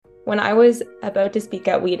when I was about to speak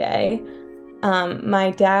at We Day,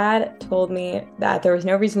 my dad told me that there was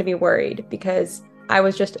no reason to be worried because I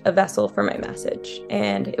was just a vessel for my message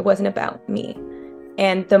and it wasn't about me.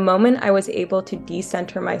 And the moment I was able to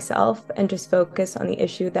decenter myself and just focus on the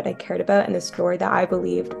issue that I cared about and the story that I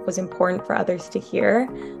believed was important for others to hear,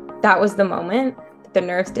 that was the moment that the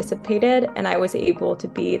nerves dissipated and I was able to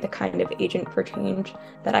be the kind of agent for change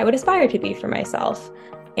that I would aspire to be for myself.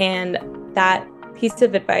 And that piece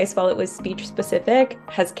of advice, while it was speech specific,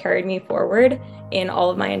 has carried me forward in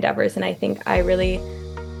all of my endeavors. And I think I really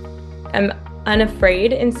am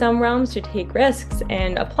unafraid in some realms to take risks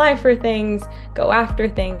and apply for things, go after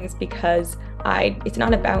things, because it's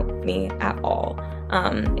not about me at all.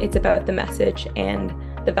 It's about the message and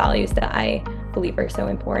the values that I believe are so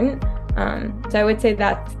important. So I would say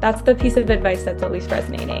that's the piece of advice that's at least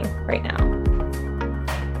resonating right now.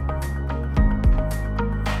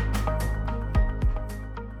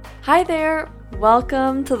 Hi there!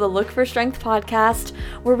 Welcome to the Look for Strength podcast,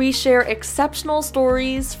 where we share exceptional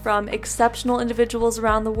stories from exceptional individuals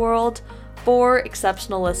around the world for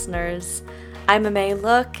exceptional listeners. I'm Amay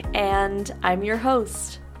Look, and I'm your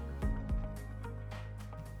host.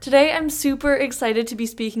 Today, I'm super excited to be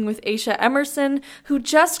speaking with Aysha Emmerson, who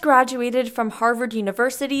just graduated from Harvard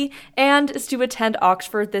University and is to attend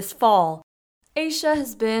Oxford this fall. Aysha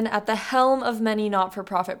has been at the helm of many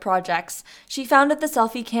not-for-profit projects. She founded the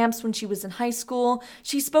SELF.IE camps when she was in high school.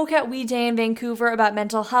 She spoke at We Day in Vancouver about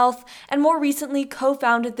mental health, and more recently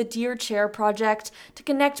co-founded the Dear Chair project to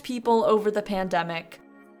connect people over the pandemic.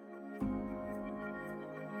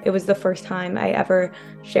 It was the first time I ever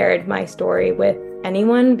shared my story with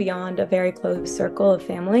anyone beyond a very close circle of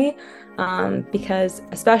family. Because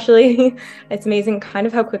especially, it's amazing kind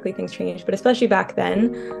of how quickly things changed, but especially back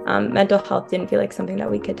then, mental health didn't feel like something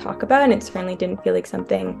that we could talk about, and it certainly didn't feel like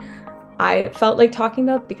something I felt like talking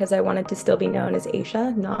about because I wanted to still be known as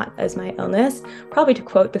Aysha, not as my illness. Probably to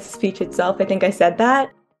quote the speech itself, I think I said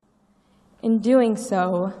that. In doing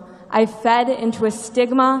so, I fed into a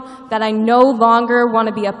stigma that I no longer want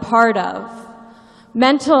to be a part of.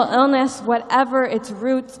 Mental illness, whatever its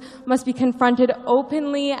roots, must be confronted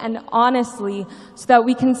openly and honestly so that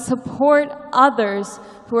we can support others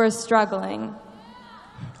who are struggling.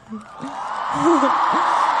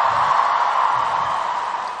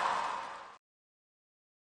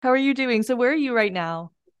 How are you doing? So where are you right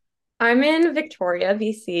now? I'm in Victoria,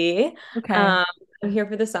 BC. Okay. I'm here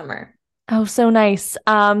for the summer. Oh, so nice.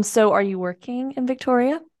 So are you working in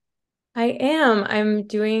Victoria? I am. I'm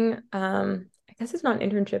doing, I guess it's not an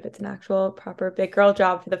internship, it's an actual proper big girl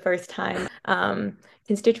job for the first time.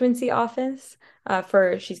 Constituency office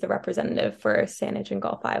she's the representative for Saanich and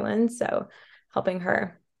Gulf Islands. So helping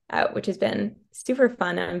her out, which has been super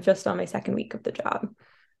fun. And I'm just on my second week of the job.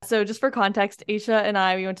 So just for context, Aysha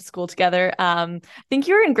and we went to school together. I think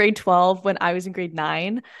you were in grade 12 when I was in grade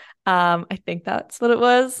 9. I think that's what it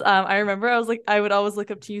was. I remember I would always look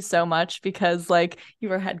up to you so much because you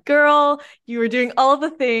were head girl, you were doing all of the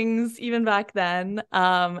things even back then.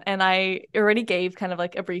 And I already gave kind of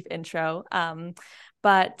a brief intro.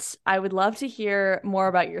 But I would love to hear more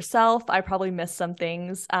about yourself. I probably missed some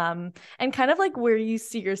things. And kind of where you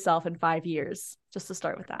see yourself in 5 years, just to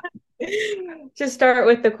start with that. Just start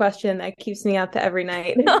with the question that keeps me up every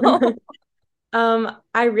night.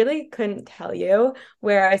 I really couldn't tell you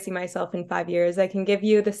where I see myself in 5 years. I can give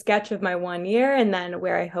you the sketch of my 1 year and then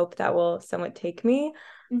where I hope that will somewhat take me.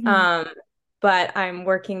 Mm-hmm. But I'm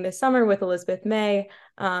working this summer with Elizabeth May,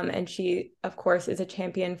 and she, of course, is a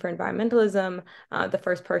champion for environmentalism, the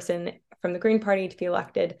first person from the Green Party to be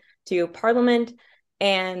elected to Parliament.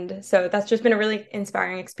 And so that's just been a really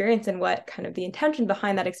inspiring experience. And what kind of the intention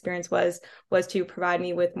behind that experience was to provide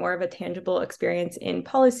me with more of a tangible experience in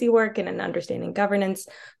policy work and in understanding governance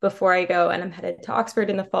before I go. And I'm headed to Oxford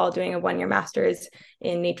in the fall doing a 1-year master's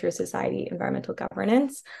in nature, society, environmental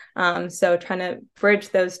governance. So trying to bridge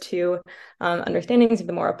those two understandings of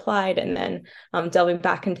the more applied and then delving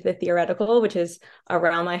back into the theoretical, which is a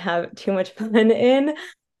realm I have too much fun in.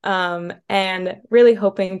 And really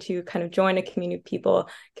hoping to kind of join a community of people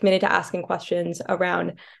committed to asking questions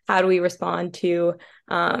around how do we respond to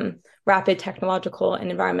rapid technological and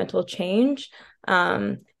environmental change,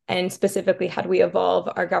 and specifically how do we evolve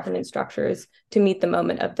our governance structures to meet the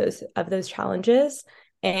moment of those challenges.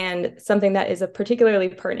 And something that is a particularly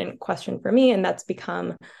pertinent question for me, and that's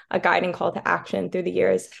become a guiding call to action through the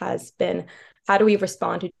years, has been how do we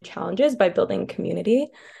respond to challenges by building community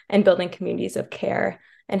and building communities of care.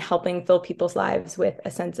 and helping fill people's lives with a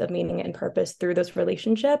sense of meaning and purpose through those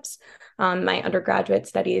relationships. My undergraduate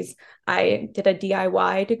studies, I did a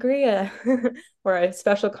DIY degree or a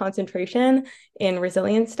special concentration in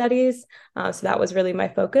resilience studies. So that was really my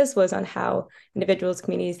focus, was on how individuals,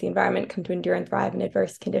 communities, the environment come to endure and thrive in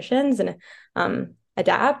adverse conditions and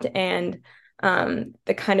adapt. And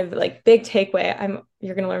the kind of like big takeaway,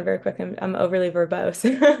 you're going to learn very quick. I'm overly verbose.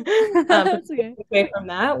 But the Okay. takeaway from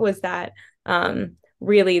that was that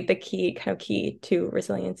really the key to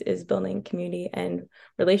resilience is building community and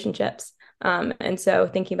relationships. And so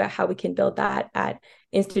thinking about how we can build that at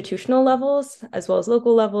institutional levels as well as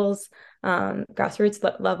local levels,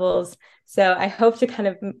 grassroots levels. So I hope to kind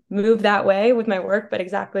of move that way with my work, but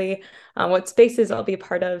exactly what spaces I'll be a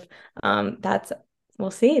part of,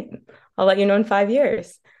 we'll see. I'll let you know in 5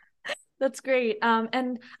 years. That's great.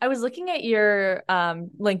 And I was looking at your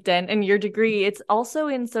LinkedIn and your degree. It's also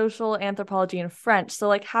in social anthropology and French. So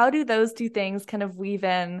like, how do those two things kind of weave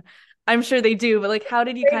in? I'm sure they do, but like, how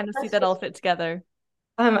did you kind of see that all fit together?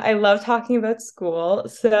 I love talking about school.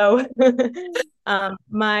 So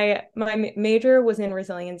my major was in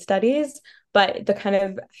resilience studies, but the kind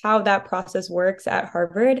of how that process works at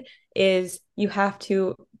Harvard is you have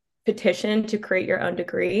to petition to create your own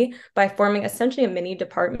degree by forming essentially a mini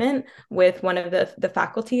department with one of the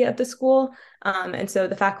faculty at the school. And so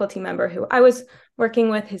the faculty member who I was working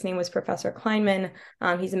with, his name was Professor Kleinman.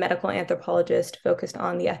 He's a medical anthropologist focused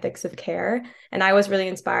on the ethics of care. And I was really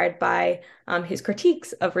inspired by his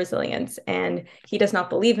critiques of resilience. And he does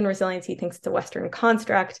not believe in resilience. He thinks it's a Western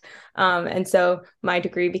construct. And so my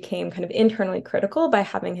degree became kind of internally critical by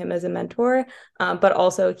having him as a mentor. But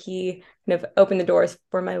also he kind of opened the doors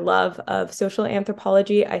for my love of social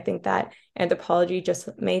anthropology. I think that anthropology just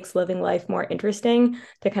makes living life more interesting,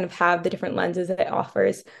 to kind of have the different lenses that it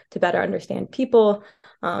offers to better understand people,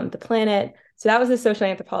 the planet. So that was the social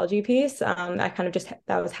anthropology piece. I kind of just,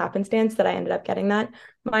 that was happenstance that I ended up getting that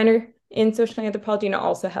minor in social anthropology, and it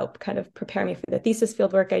also helped kind of prepare me for the thesis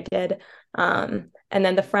fieldwork I did. And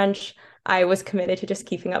then the French, I was committed to just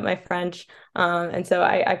keeping up my French. And so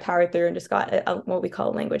I powered through and just got what we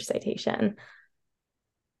call a language citation.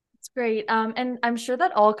 It's great. And I'm sure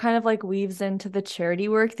that all kind of like weaves into the charity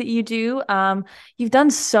work that you do. You've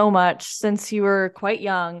done so much since you were quite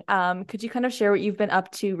young. Could you kind of share what you've been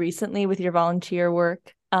up to recently with your volunteer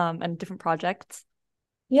work, and different projects?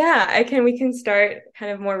 Yeah, we can start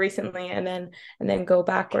kind of more recently and then go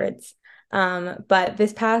backwards. But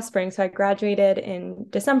this past spring, so I graduated in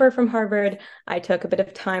December from Harvard. I took a bit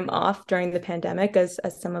of time off during the pandemic, as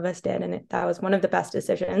some of us did, and that was one of the best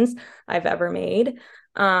decisions I've ever made.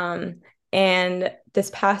 And this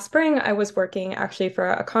past spring, I was working actually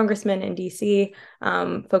for a congressman in DC,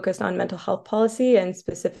 focused on mental health policy, and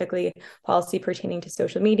specifically policy pertaining to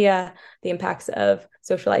social media, the impacts of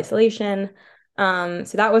social isolation.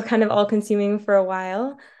 So that was kind of all consuming for a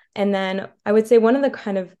while. And then I would say one of the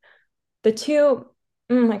kind of the two,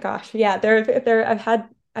 oh my gosh, yeah,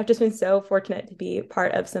 I've just been so fortunate to be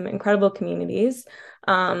part of some incredible communities.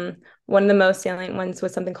 One of the most salient ones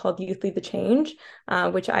was something called Youth Lead the Change,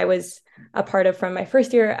 which I was a part of from my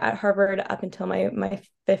first year at Harvard up until my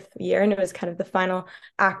 5th year. And it was kind of the final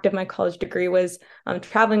act of my college degree, was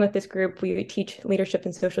traveling with this group. We would teach leadership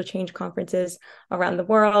and social change conferences around the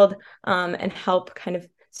world, and help kind of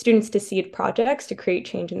students to seed projects to create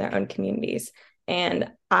change in their own communities.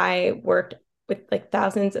 And I worked with like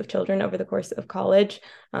thousands of children over the course of college,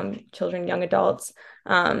 children, young adults,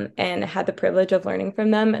 and had the privilege of learning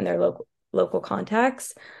from them and their local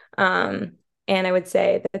contacts. And I would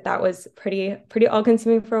say that was pretty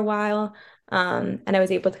all-consuming for a while. And I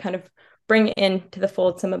was able to kind of bring into the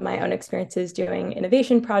fold some of my own experiences doing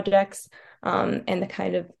innovation projects, and the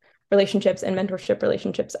kind of relationships and mentorship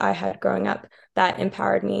relationships I had growing up that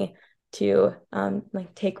empowered me to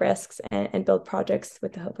like take risks and build projects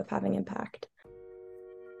with the hope of having impact.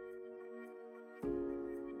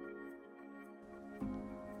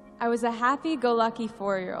 I was a happy-go-lucky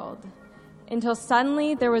 4-year-old until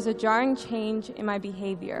suddenly there was a jarring change in my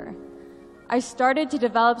behavior. I started to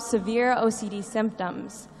develop severe OCD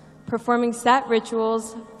symptoms, performing set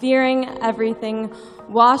rituals, fearing everything,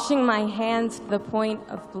 washing my hands to the point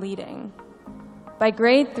of bleeding. By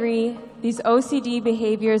grade 3, these OCD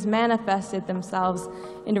behaviors manifested themselves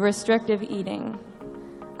into restrictive eating.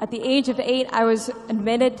 At the age of 8, I was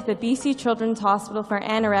admitted to the BC Children's Hospital for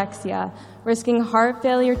anorexia, risking heart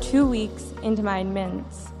failure 2 weeks into my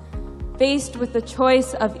admittance. Faced with the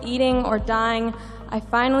choice of eating or dying, I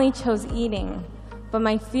finally chose eating, but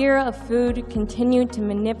my fear of food continued to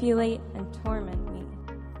manipulate and torment me.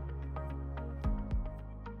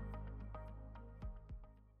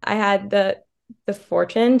 I had the the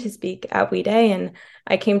fortune to speak at We Day, and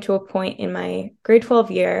I came to a point in my grade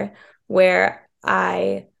 12 year where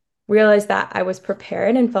I realized that I was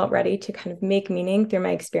prepared and felt ready to kind of make meaning through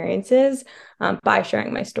my experiences by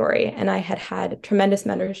sharing my story. And I had tremendous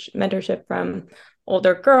mentorship from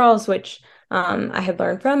older girls, which I had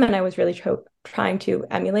learned from, and I was really trying to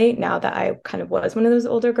emulate now that I kind of was one of those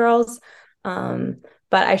older girls.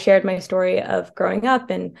 But I shared my story of growing up,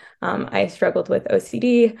 and I struggled with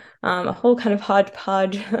OCD, a whole kind of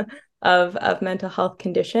hodgepodge of mental health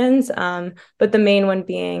conditions, but the main one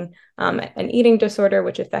being an eating disorder,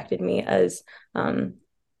 which affected me as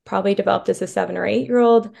probably developed as a 7 or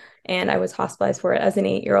 8-year-old, and I was hospitalized for it as an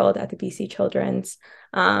 8-year-old at the BC Children's,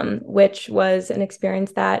 which was an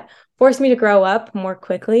experience that forced me to grow up more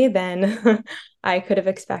quickly than I could have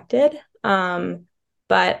expected.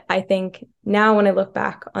 But I think now when I look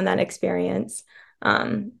back on that experience,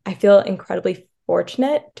 I feel incredibly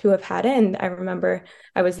fortunate to have had it. And I remember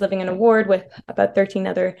I was living in a ward with about 13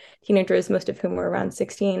 other teenagers, most of whom were around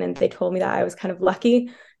 16, and they told me that I was kind of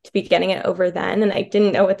lucky to be getting it over then. And I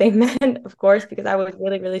didn't know what they meant, of course, because I was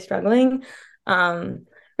really, really struggling,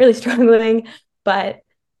 really struggling. But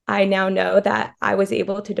I now know that I was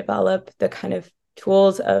able to develop the kind of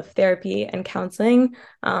tools of therapy and counseling,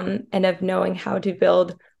 and of knowing how to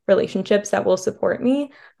build relationships that will support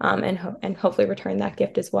me, and hopefully return that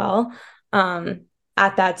gift as well,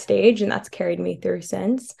 at that stage. And that's carried me through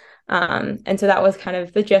since. And so that was kind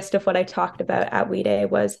of the gist of what I talked about at We Day,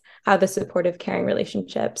 was how the supportive, caring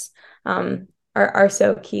relationships are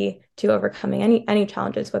so key to overcoming any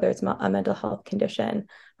challenges, whether it's a mental health condition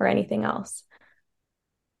or anything else.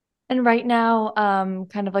 And right now,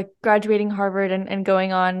 kind of like graduating Harvard and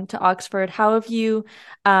going on to Oxford, how have you,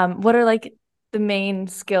 what are like the main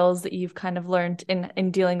skills that you've kind of learned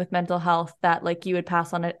in dealing with mental health that like you would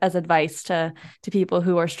pass on as advice to people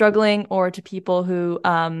who are struggling, or to people who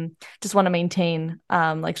just want to maintain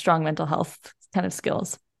like strong mental health kind of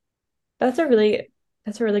skills? That's a really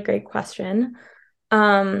great question.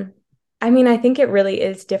 I mean, I think it really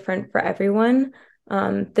is different for everyone.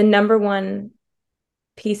 The number one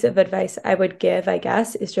piece of advice I would give, I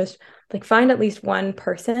guess, is just like find at least one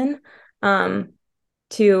person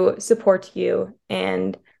to support you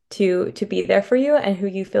and to be there for you, and who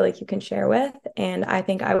you feel like you can share with. And I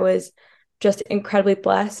think I was just incredibly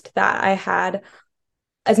blessed that I had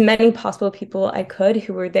as many possible people I could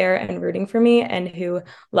who were there and rooting for me, and who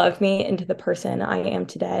loved me into the person I am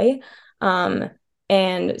today.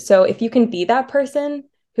 And so if you can be that person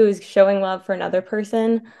who's showing love for another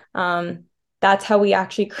person, that's how we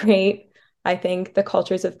actually create, I think, the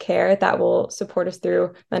cultures of care that will support us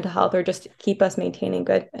through mental health, or just keep us maintaining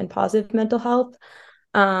good and positive mental health.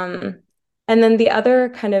 And then the other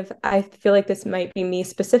kind of, I feel like this might be me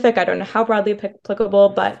specific, I don't know how broadly applicable,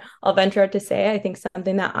 but I'll venture out to say, I think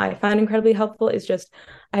something that I find incredibly helpful is just,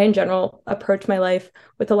 I in general approach my life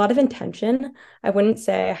with a lot of intention. I wouldn't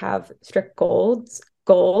say I have strict goals,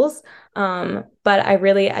 but I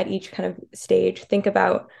really at each kind of stage think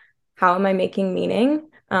about, how am I making meaning,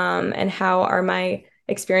 and how are my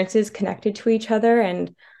experiences connected to each other?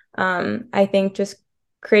 And I think just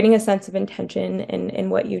creating a sense of intention in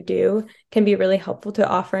what you do can be really helpful to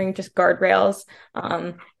offering just guardrails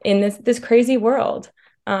in this crazy world.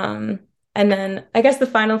 And then I guess the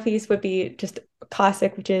final piece would be just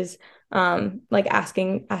classic, which is like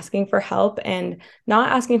asking for help, and not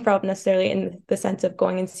asking for help necessarily in the sense of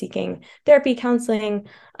going and seeking therapy, counseling,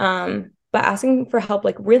 but asking for help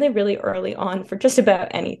like really, really early on for just about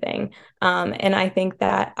anything. And I think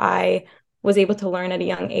that I was able to learn at a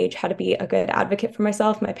young age how to be a good advocate for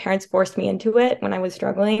myself. My parents forced me into it when I was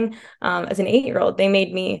struggling. As an 8-year-old, they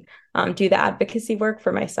made me do the advocacy work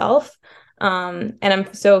for myself. And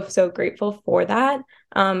I'm so, so grateful for that.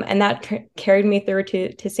 And that carried me through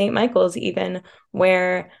to St. Michael's, even,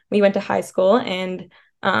 where we went to high school. And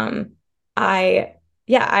I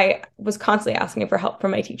was constantly asking for help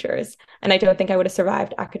from my teachers, and I don't think I would have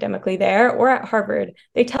survived academically there or at Harvard.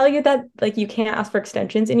 They tell you that like you can't ask for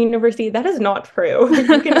extensions in university. That is not true.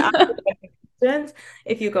 You can ask for extensions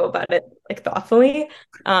if you go about it like thoughtfully.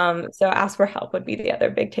 So ask for help would be the other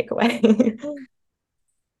big takeaway.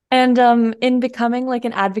 And in becoming like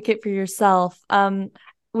an advocate for yourself,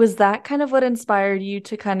 was that kind of what inspired you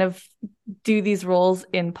to kind of do these roles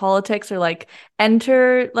in politics, or like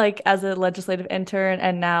enter like as a legislative intern,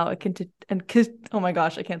 and now oh my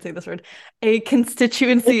gosh, I can't say this word, a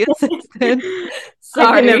constituency assistant?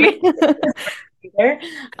 Sorry.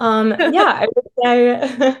 Yeah,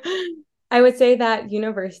 I would say that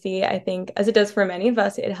university, I think, as it does for many of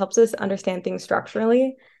us, it helps us understand things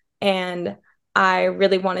structurally. And I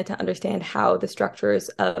really wanted to understand how the structures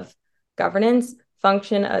of governance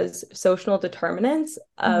function as social determinants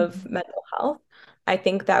of mental health. I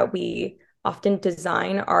think that we often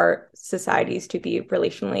design our societies to be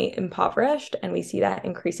relationally impoverished, and we see that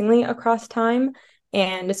increasingly across time.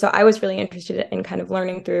 And so I was really interested in kind of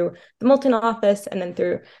learning through the Moulton office and then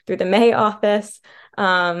through the May office,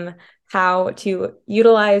 how to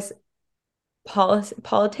utilize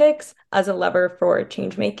politics as a lever for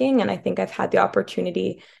change making. And I think I've had the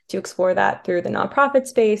opportunity to explore that through the nonprofit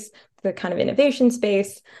space, the kind of innovation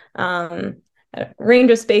space, a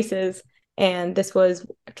range of spaces. And this was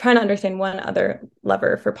trying to understand one other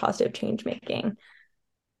lever for positive change making.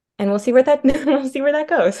 And we'll see where that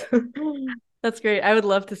goes. That's great. I would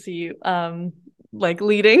love to see you like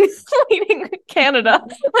leading Canada.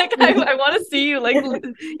 Like I want to see you like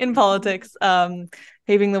in politics,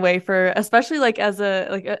 paving the way for, especially like as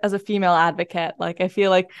a female advocate. Like I feel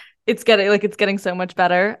like it's getting so much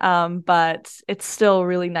better. But it's still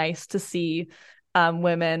really nice to see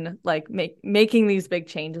women like making these big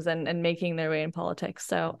changes and making their way in politics.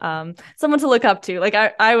 So someone to look up to. Like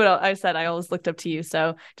I said I always looked up to you.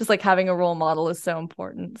 So just like having a role model is so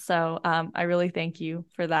important. So I really thank you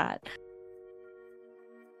for that.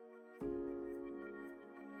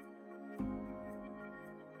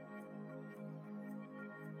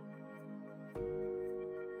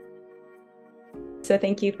 So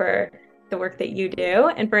thank you for the work that you do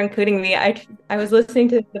and for including me. I was listening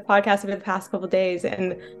to the podcast over the past couple of days,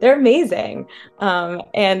 and they're amazing.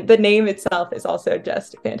 And the name itself is also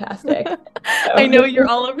just fantastic. So. I know you're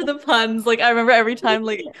all over the puns. Like I remember every time,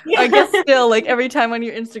 like I guess still like every time on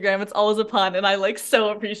your Instagram, it's always a pun, and I like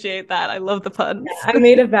so appreciate that. I love the puns. Yeah, I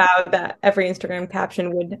made a vow that every Instagram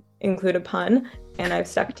caption would include a pun, and I've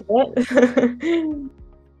stuck to it.